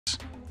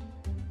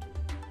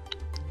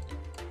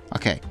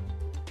Okay.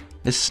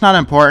 This is not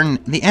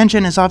important. The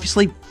engine is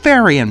obviously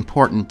very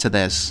important to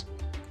this.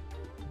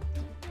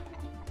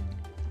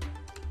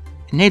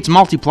 It needs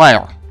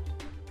multiplayer.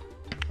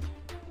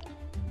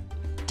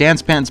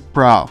 Dance Dance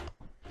Pro.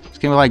 It's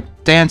gonna be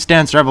like Dance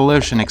Dance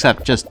Revolution,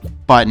 except just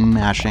button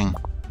mashing.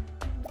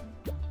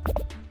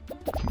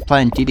 I'm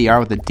playing DDR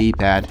with a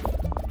D-pad.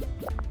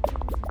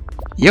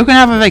 You can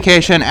have a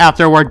vacation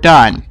after we're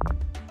done.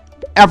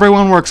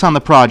 Everyone works on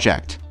the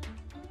project.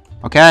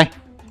 Okay?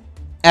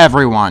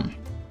 Everyone.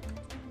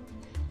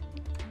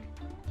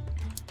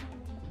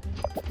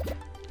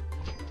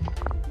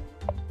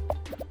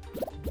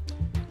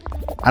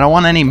 I don't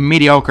want any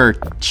mediocre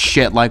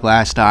shit like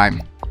last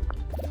time.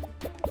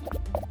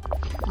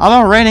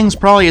 Although ratings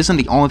probably isn't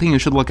the only thing you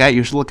should look at.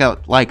 You should look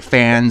at, like,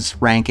 fans,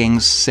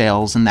 rankings,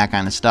 sales, and that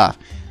kind of stuff.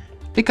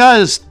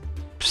 Because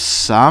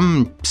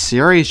some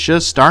series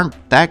just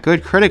aren't that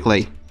good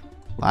critically.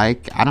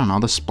 Like, I don't know,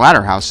 the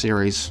Splatterhouse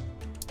series.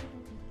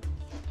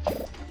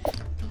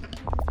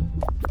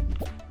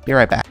 Be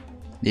right back.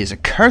 These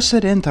accursed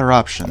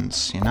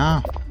interruptions, you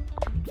know?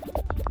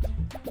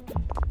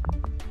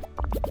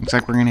 Looks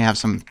like we're gonna have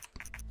some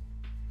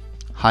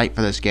hype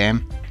for this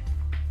game.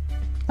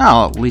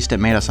 Oh, at least it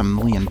made us $1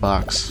 million.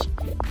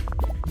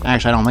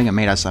 Actually, I don't think it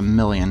made us $1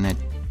 million. It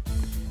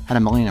had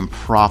 $1 million in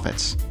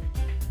profits.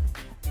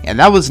 Yeah,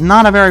 that was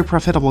not a very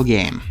profitable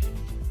game.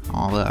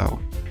 Although,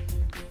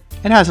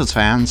 it has its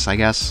fans, I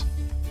guess.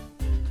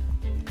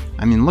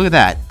 I mean, look at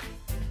that.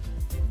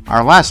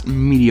 Our last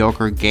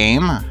mediocre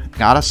game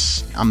got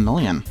us $1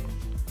 million.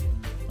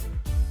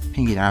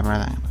 Pinky Dabber,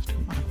 that was too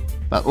much.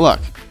 But look,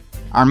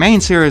 our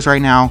main series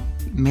right now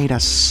made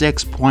us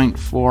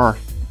 6.4,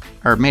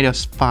 or made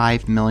us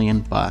 $5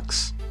 million.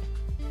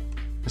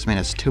 This made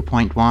us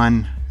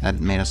 2.1. That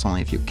made us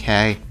only a few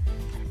K.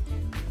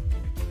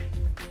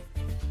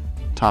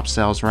 Top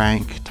sales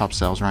rank, top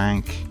sales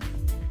rank.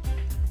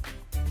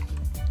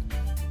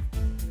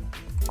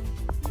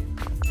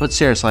 But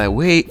seriously,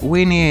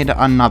 we need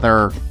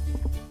another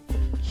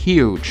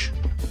huge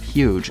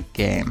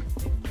game.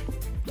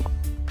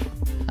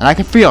 And I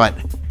can feel it.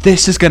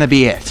 This is gonna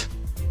be it.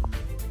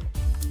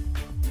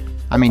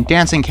 I mean,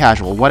 dancing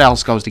casual, what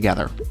else goes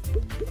together?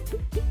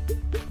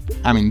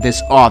 I mean,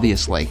 this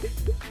obviously.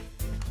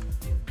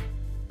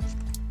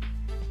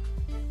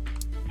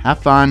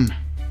 Have fun.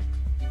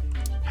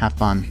 Have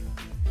fun.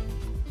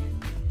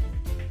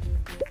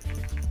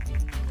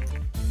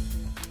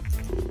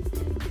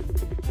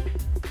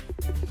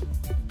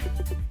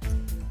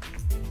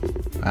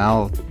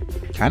 Well,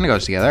 kind of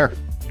goes together.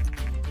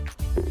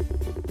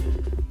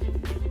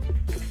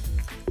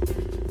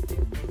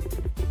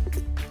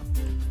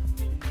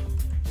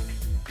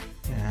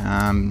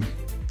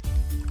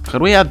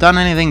 Could we have done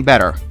anything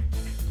better?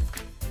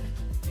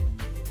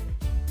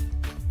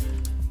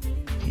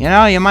 You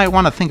know, you might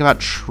want to think about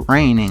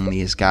training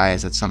these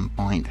guys at some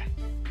point.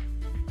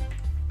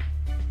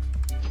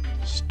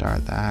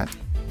 Start that.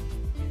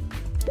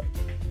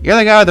 You're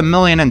the guy with $1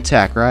 million in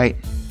tech, right?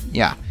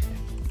 Yeah.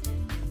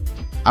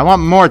 I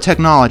want more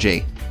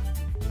technology.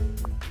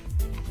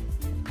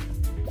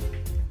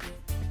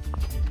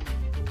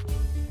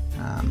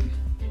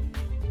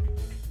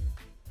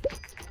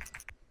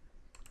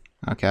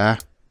 Okay.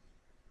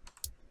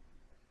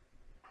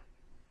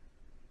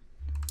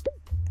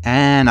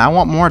 And I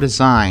want more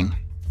design.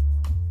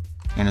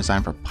 And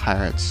design for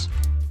pirates.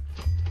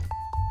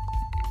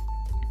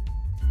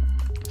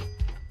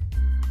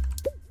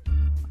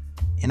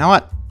 You know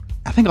what?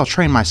 I think I'll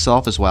train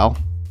myself as well.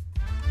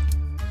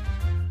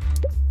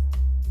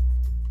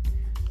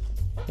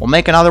 We'll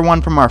make another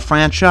one from our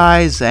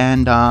franchise,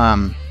 and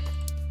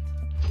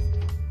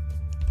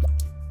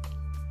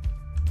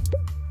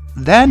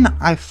then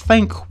I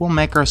think we'll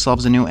make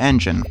ourselves a new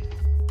engine.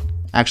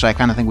 Actually, I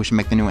kind of think we should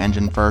make the new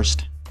engine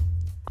first.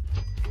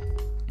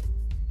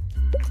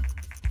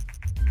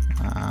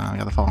 We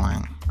got the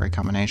following. Great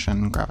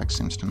combination. Graphics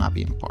seems to not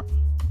be important.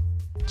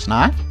 It's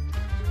not?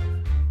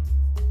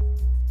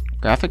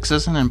 Graphics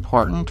isn't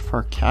important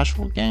for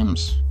casual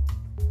games?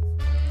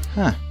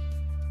 Huh.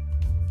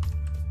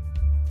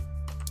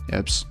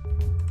 Oops.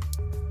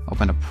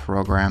 Open a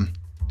program.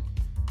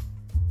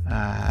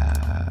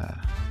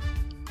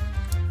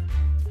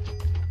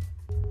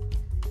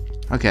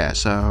 Okay,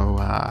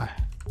 so,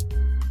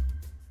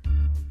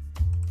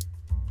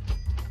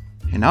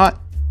 you know what?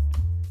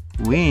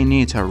 We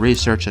need to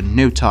research a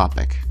new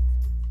topic.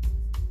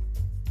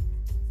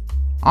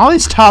 All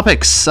these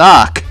topics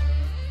suck!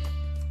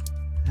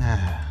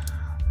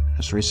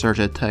 Just research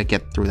it to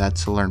get through that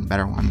to learn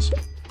better ones.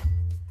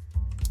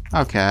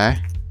 Okay.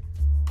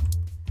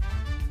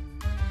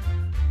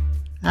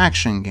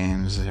 Action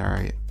games,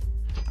 alright.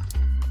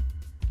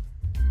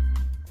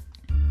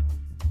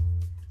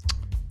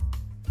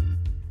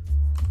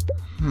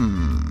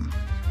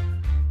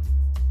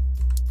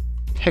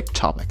 Pick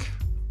topic.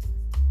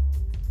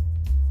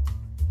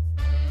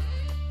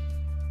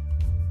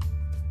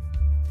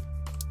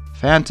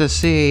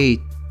 Fantasy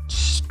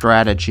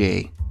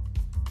strategy.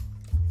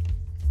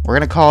 We're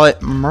gonna call it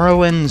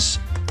Merlin's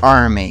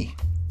army.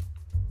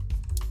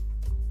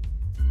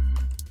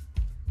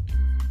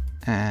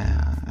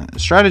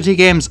 Strategy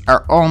games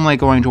are only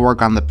going to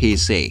work on the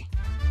PC.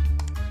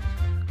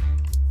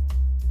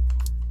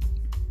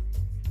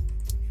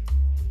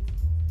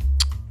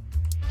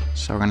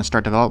 So we're going to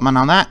start development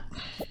on that.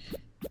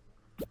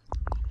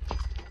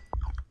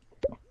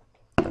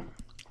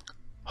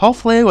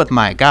 Hopefully, with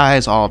my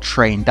guys all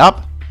trained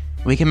up,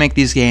 we can make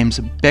these games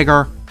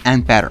bigger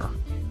and better.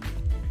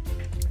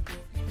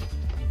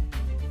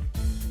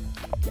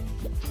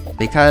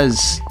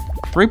 Because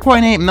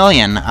 3.8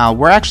 million,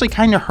 we're actually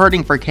kind of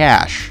hurting for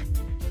cash.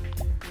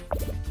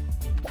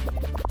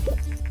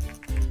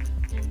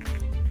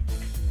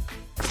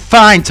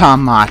 Fine,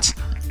 Tom Mott.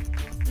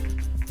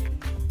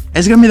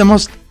 It's gonna be the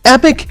most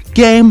epic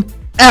game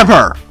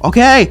ever,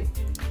 okay?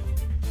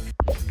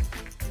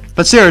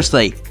 But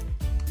seriously,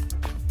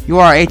 you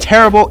are a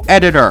terrible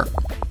editor.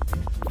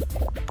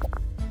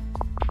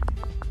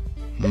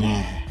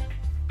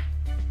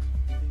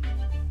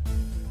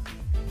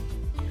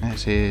 I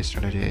see,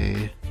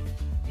 strategy.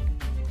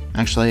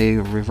 Actually,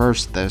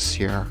 reverse this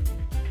here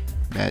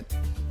a bit.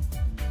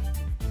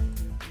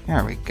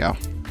 There we go.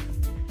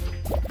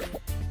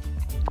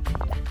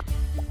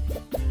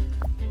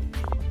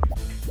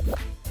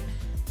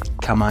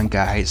 Come on,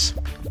 guys.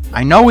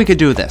 I know we could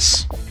do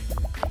this.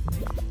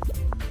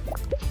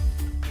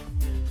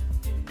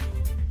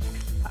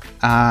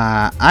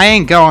 I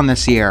ain't going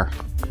this year.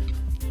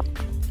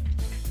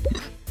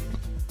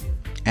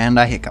 And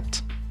I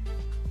hiccuped.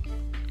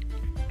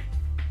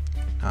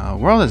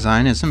 World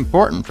design is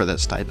important for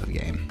this type of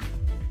game.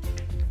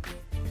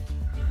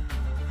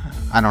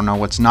 I don't know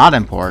what's not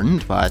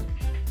important, but...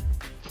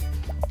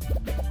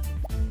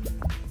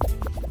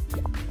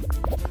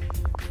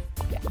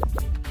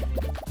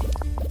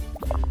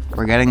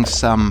 we're getting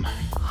some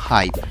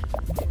hype.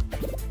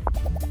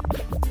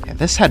 Yeah,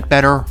 this had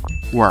better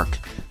work.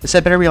 This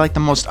had better be like the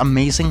most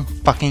amazing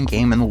fucking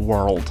game in the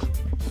world.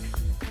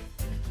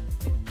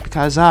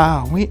 Because,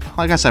 like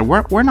I said,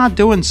 we're not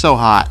doing so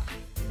hot.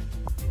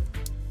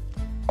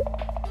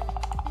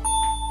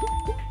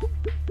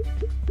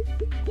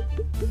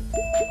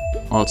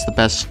 Well, it's the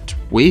best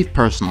we've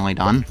personally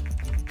done.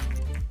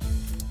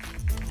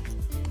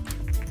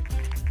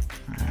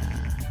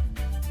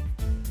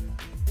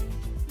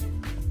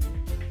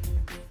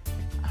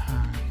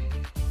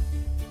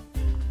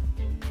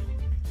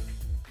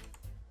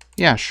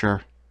 Yeah,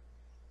 sure.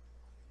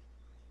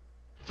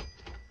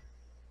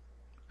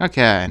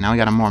 Okay, now we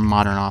got a more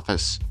modern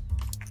office.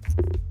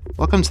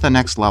 Welcome to the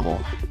next level.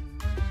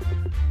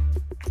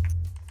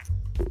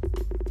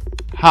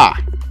 Ha!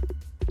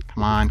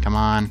 Come on, come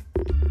on.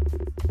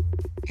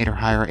 8 or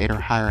higher, 8 or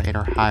higher, 8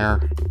 or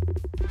higher.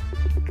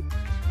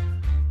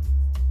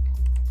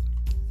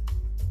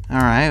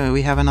 Alright,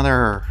 we have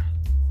another...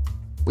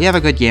 we have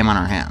a good game on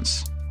our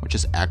hands, which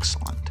is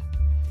excellent.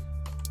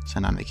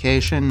 Send on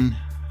vacation.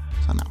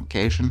 Send on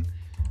vacation.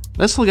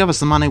 This will give us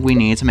the money we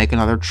need to make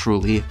another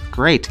truly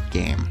great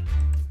game.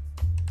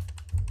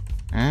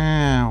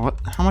 How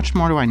much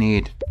more do I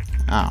need?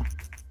 Oh.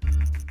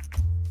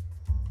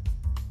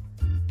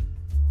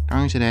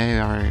 Going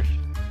today, alright.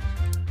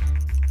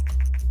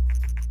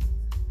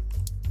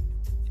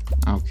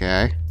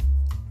 Okay.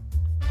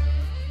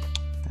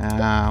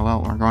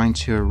 Well, we're going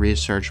to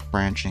research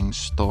branching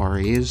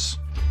stories.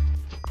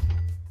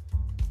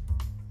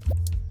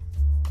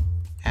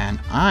 And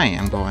I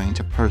am going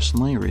to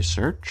personally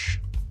research.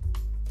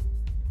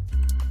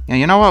 Yeah,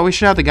 you know what? We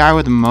should have the guy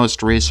with the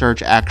most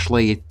research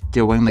actually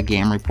doing the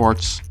game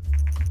reports.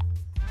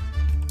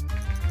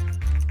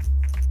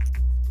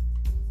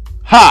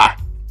 Ha!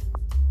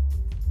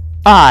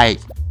 I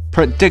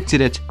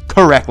predicted it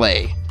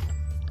correctly.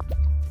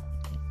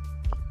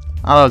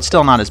 Although it's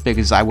still not as big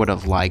as I would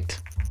have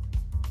liked.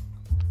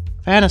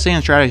 Fantasy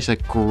and strategy is a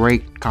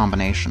great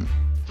combination.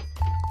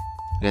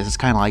 I guess it's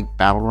kind of like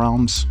Battle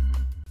Realms.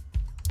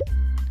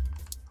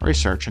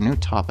 Research, a new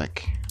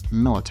topic.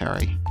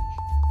 Military.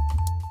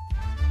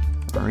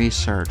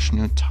 Research,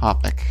 new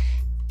topic.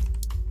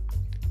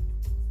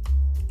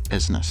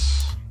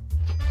 Business.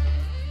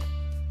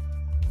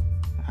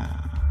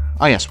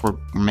 Oh yes, we're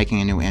making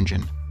a new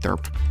engine.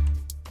 Derp.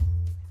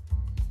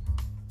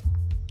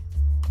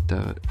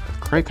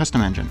 Create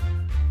custom engine.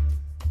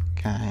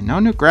 Okay, no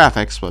new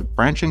graphics, but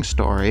branching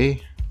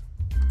story,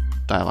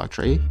 dialogue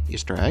tree,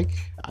 Easter egg,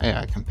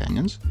 AI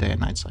companions, day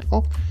and night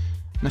cycle,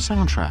 and a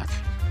soundtrack.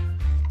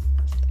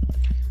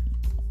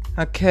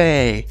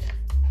 Okay,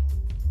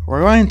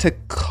 we're going to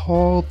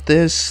call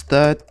this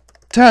the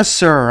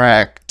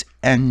Tesseract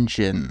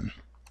engine.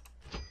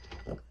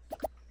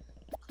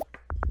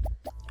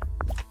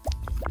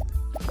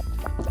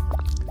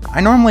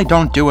 I normally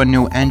don't do a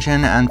new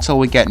engine until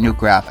we get new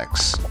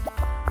graphics.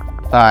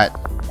 But,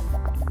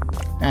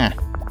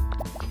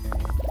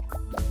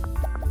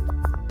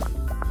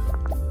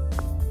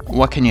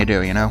 what can you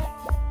do, you know?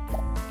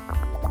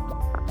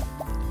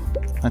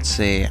 Let's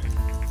see.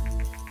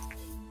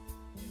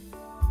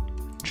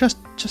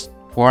 Just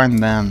warn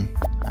them.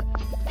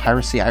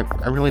 Piracy, I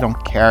really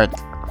don't care.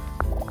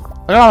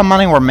 Look at all the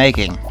money we're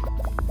making.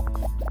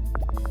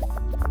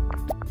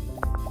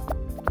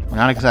 We're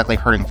not exactly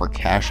hurting for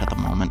cash at the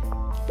moment.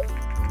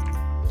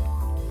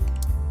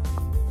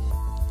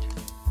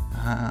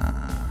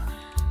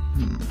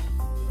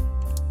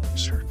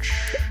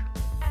 Search.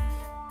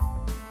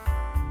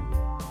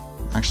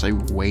 Actually,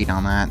 wait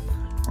on that.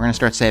 We're gonna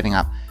start saving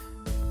up.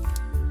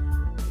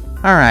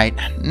 Alright,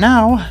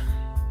 now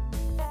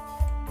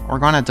we're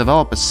gonna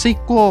develop a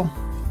sequel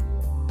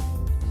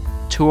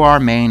to our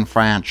main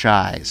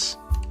franchise.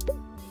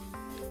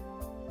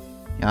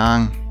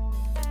 Young.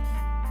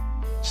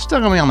 Still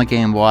gonna be on the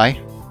Game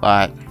Boy,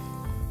 but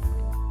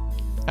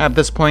at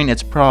this point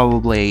it's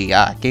probably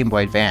Game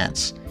Boy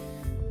Advance.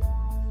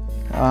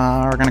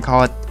 We're gonna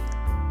call it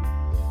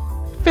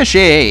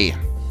Fishy!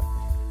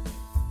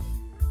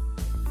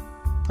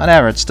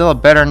 Whatever, it's still a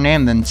better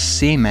name than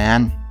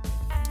Seaman.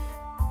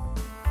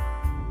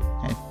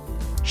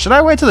 Should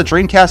I wait till the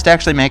Dreamcast to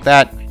actually make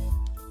that?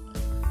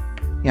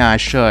 Yeah, I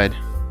should.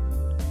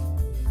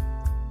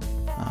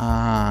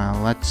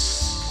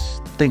 Let's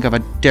think of a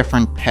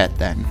different pet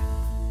then.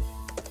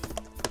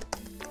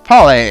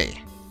 Paulie!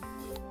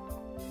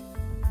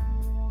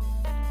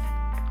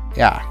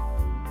 Yeah.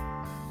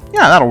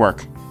 Yeah, that'll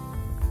work.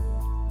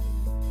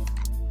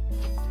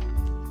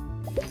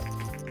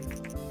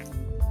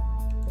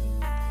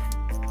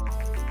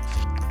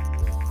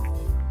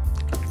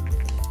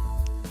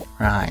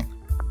 Right.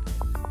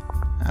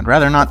 I'd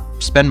rather not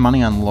spend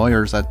money on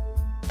lawyers.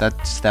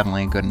 That's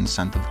definitely a good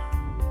incentive.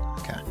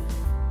 Okay.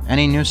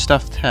 Any new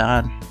stuff to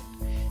add?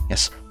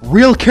 Yes.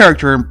 Real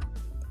character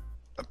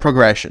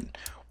progression.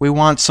 We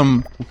want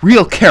some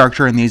real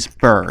character in these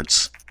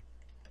birds.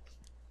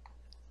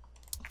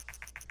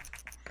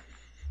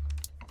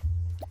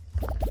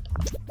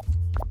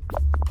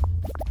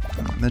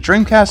 The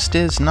Dreamcast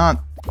is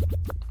not...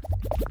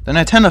 The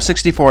Nintendo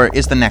 64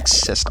 is the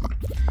next system.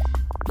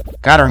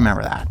 Gotta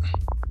remember that.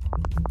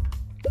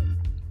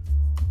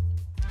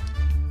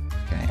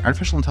 Okay,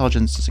 artificial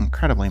intelligence is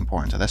incredibly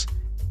important to this.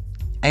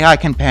 AI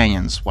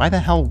companions. Why the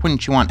hell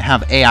wouldn't you want to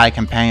have AI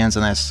companions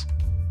in this?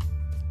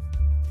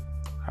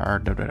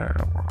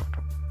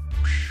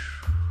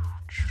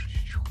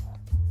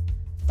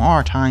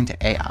 More time to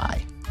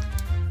AI.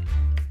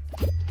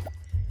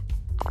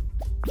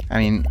 I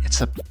mean, it's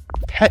a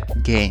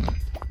pet game.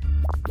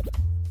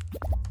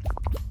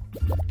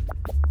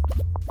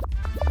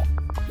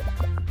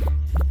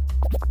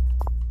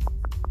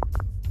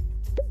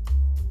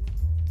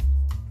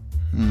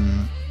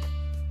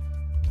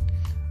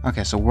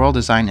 Okay, so world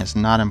design is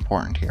not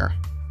important here.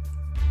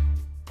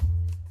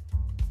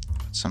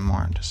 Put some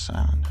more into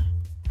sound.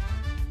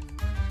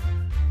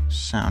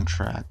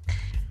 Soundtrack.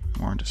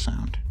 More into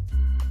sound.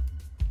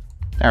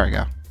 There we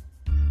go.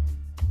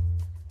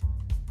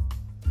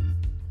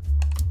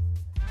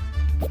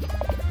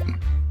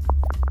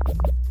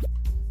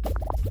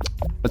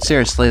 But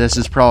seriously, this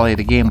is probably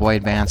the Game Boy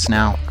Advance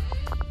now.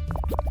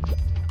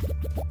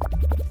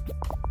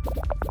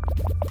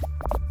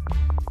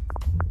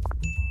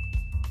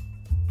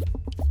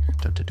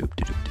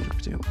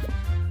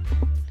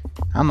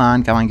 Come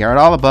on, get rid of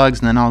all the bugs,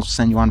 and then I'll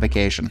send you on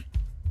vacation.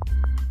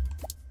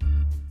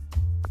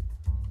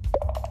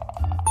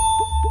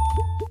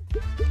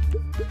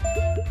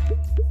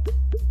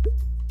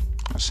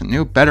 It's a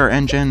new, better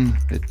engine.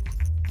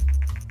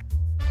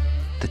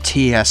 The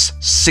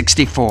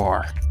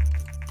TS-64.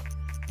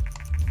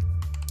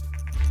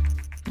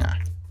 Yeah.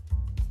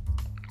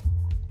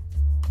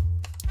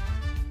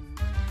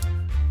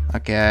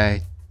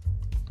 Okay.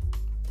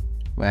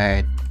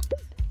 Wait.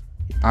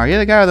 Are you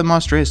the guy with the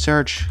most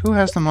research? Who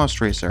has the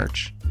most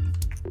research?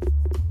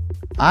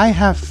 I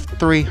have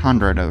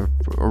 300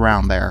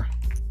 around there.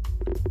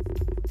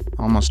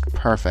 Almost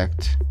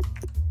perfect.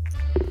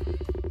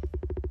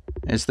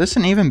 Is this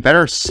an even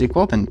better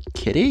sequel than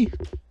Kitty?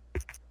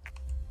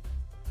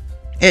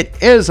 It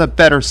is a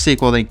better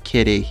sequel than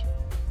Kitty.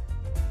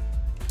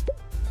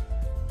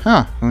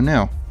 Huh, who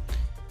knew?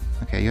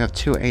 Okay, you have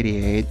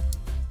 288.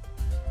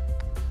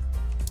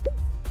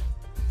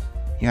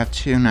 You have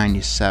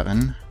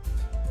 297.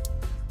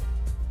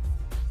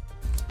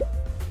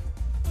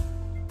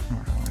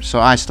 So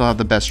I still have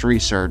the best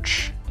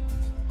research.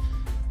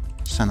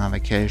 Send on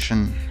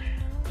vacation.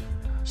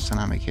 Send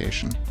on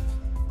vacation.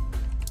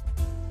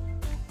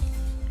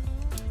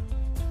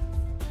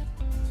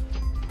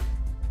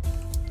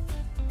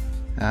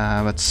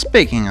 But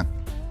speaking of...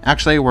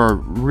 Actually, we're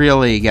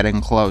really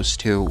getting close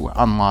to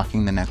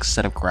unlocking the next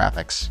set of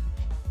graphics.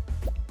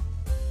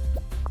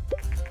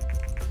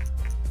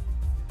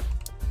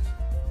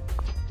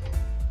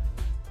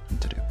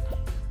 What to do?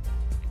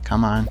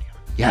 Come on.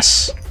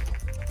 Yes!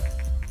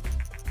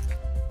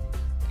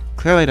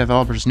 Clearly,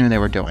 developers knew they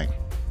were doing.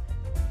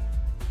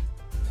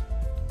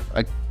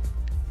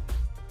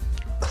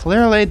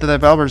 Clearly, the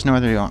developers knew what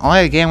they're doing.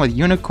 Only a game with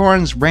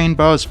unicorns,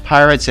 rainbows,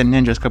 pirates, and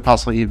ninjas could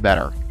possibly be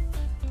better.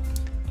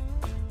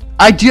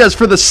 Ideas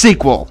for the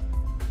sequel!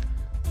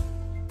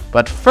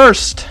 But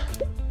first,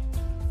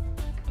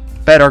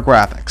 better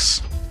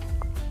graphics.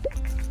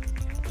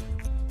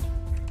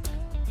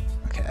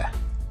 Okay.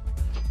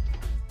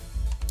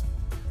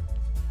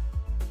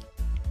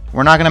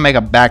 We're not going to make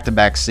a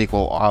back-to-back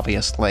sequel,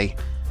 obviously.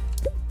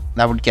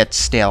 That would get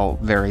stale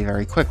very,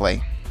 very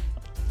quickly.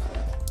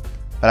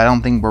 But I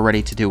don't think we're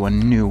ready to do a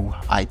new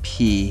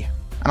IP.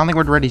 I don't think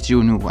we're ready to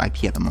do a new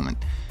IP at the moment.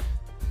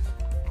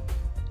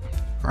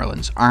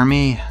 Merlin's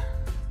Army.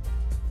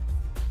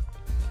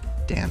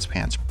 Dance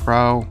Pants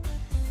Pro.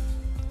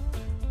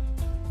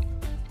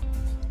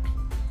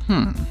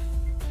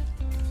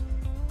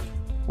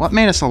 What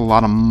made us a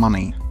lot of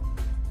money?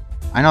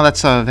 I know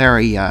that's a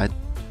very,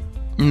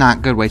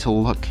 not good way to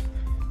look.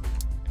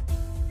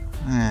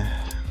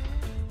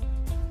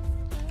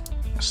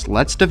 So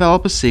let's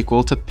develop a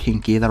sequel to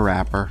Pinky the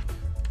Rapper.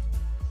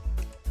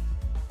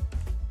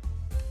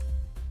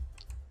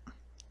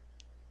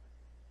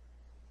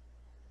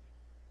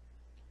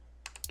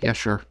 Yeah,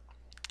 sure.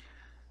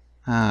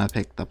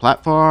 Pick the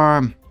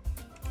platform.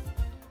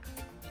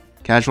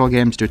 Casual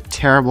games do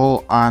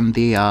terrible on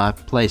the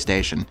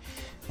PlayStation.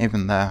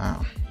 Even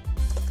the...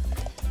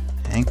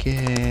 Thank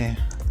you.